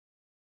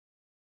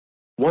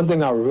One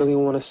thing I really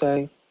want to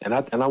say, and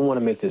I want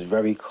to make this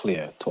very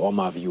clear to all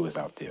my viewers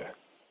out there.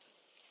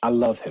 I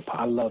love hip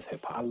hop. I love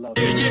hip hop. I love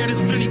hip hop. Yeah, this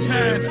Vinny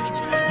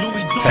Pass.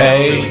 Louis Dawes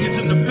Hey. is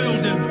in the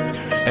building.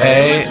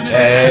 Hey,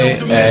 hey,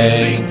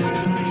 hey.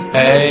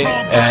 Hey,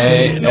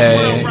 hey,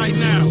 hey. Right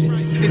now.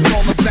 It's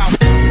all about.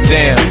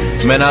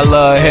 Damn, man, I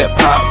love hip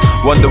hop.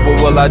 Wonder what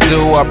will I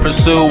do, I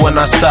pursue when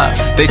I stop.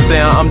 They say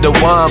I'm the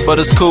one, but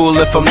it's cool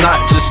if I'm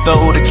not. Just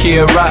know the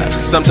Kid Rock,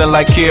 something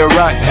like Kid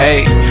Rock.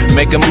 Hey,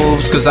 making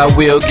moves cause I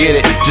will get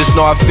it. Just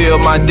know I feel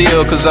my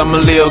deal cause I'm a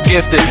little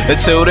gifted.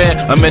 Until then,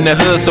 I'm in the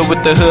hood, so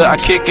with the hood I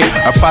kick it.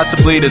 Or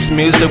possibly this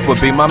music would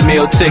be my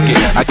meal ticket.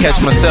 I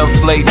catch myself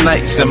late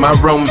nights in my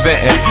room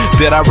venting.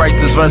 Did I write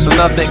this verse for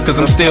nothing? Cause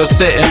I'm still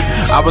sitting.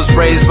 I was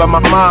raised by my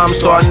mom,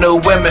 so I knew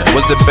women.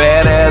 Was a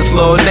badass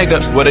little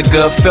nigga with a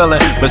good feeling.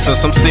 But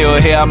since I'm still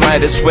here, I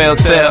might as well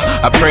tell.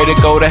 I pray to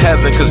go to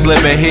heaven, cause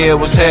living here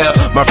was hell.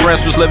 My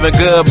friends was living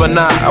good, but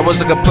nah, I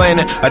wasn't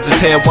complaining. I just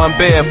had one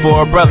bed,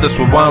 4 brothers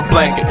with 1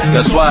 blanket.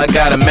 That's why I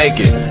gotta make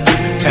it.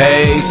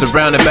 Hey,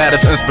 surrounded by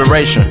this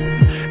inspiration.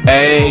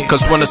 Ayy,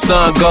 cause when the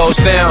sun goes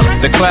down,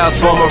 the clouds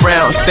form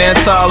around. Stand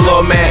tall,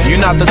 little man, you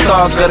not the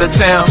talk of the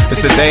town.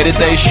 It's the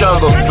day-to-day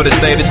struggle, for this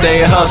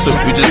day-to-day hustle.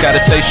 You just gotta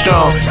stay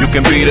strong, you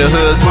can be the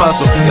hood's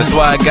muscle. That's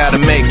why I gotta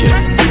make it.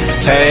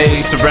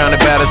 Hey, surrounded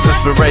by this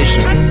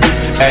inspiration.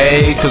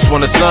 Ayy, cause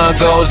when the sun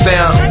goes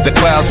down, the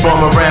clouds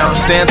form around.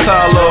 Stand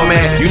tall, little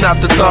man, you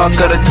not the talk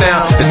of the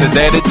town. It's a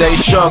day-to-day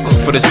struggle,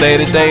 for this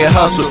day-to-day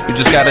hustle. You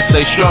just gotta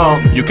stay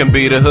strong, you can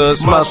be the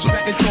hood's muscle.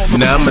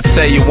 Now I'ma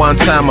tell you one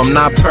time, I'm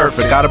not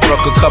perfect. I done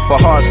broke a couple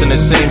hearts and it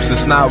seems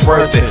it's not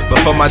worth it. But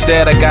for my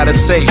dad, I gotta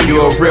say,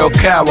 you a real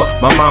coward.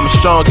 My mama's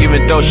strong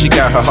even though she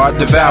got her heart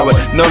devoured.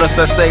 Notice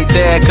I say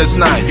dad, cause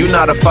nah, you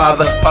not a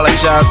father.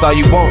 Apologize all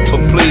you want,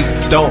 but please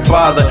don't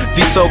bother.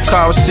 These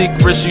so-called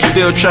secrets you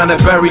still trying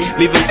to bury.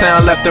 Leaving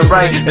town left and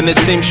right, and it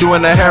seems you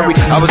in a hurry.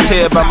 I was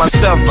here by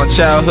myself, my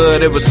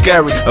childhood, it was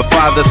scary. A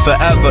father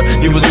forever,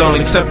 you was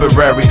only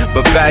temporary.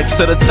 But back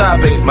to the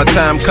topic, my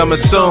time coming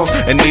soon.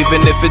 And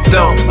even if it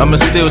don't, I'ma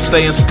still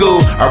stay in school.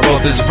 I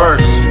wrote this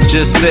verse,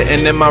 just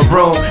sitting in my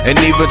room. And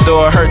even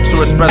though it hurts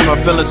to express my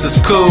feelings,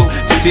 it's cool.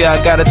 See,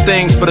 I got a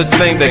thing for this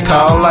thing they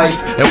call life.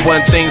 And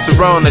when things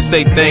are wrong, they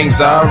say things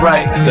are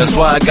right. That's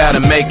why I gotta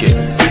make it.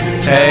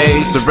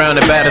 Hey,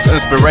 surrounded by this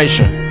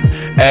inspiration.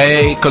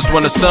 Ayy, cause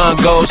when the sun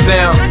goes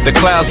down, the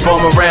clouds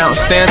form around.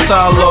 Stand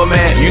tall, little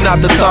man, you not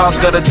the talk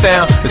of the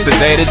town. It's a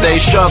day-to-day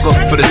struggle,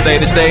 for this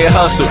day-to-day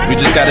hustle. You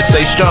just gotta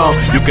stay strong,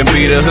 you can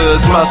be the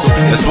hood's muscle.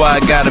 That's why I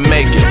gotta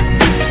make it.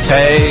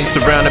 Hey,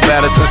 surrounded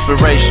by this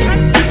inspiration.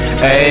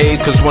 Ayy,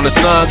 cause when the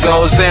sun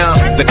goes down,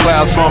 the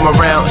clouds form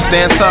around.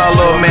 Stand tall,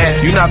 little man,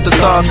 you not the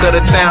talk of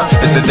the town.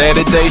 It's a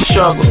day-to-day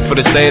struggle, for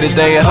this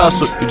day-to-day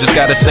hustle. You just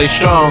gotta stay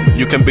strong,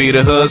 you can be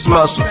the hood's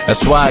muscle.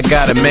 That's why I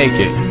gotta make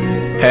it.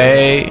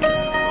 Hey.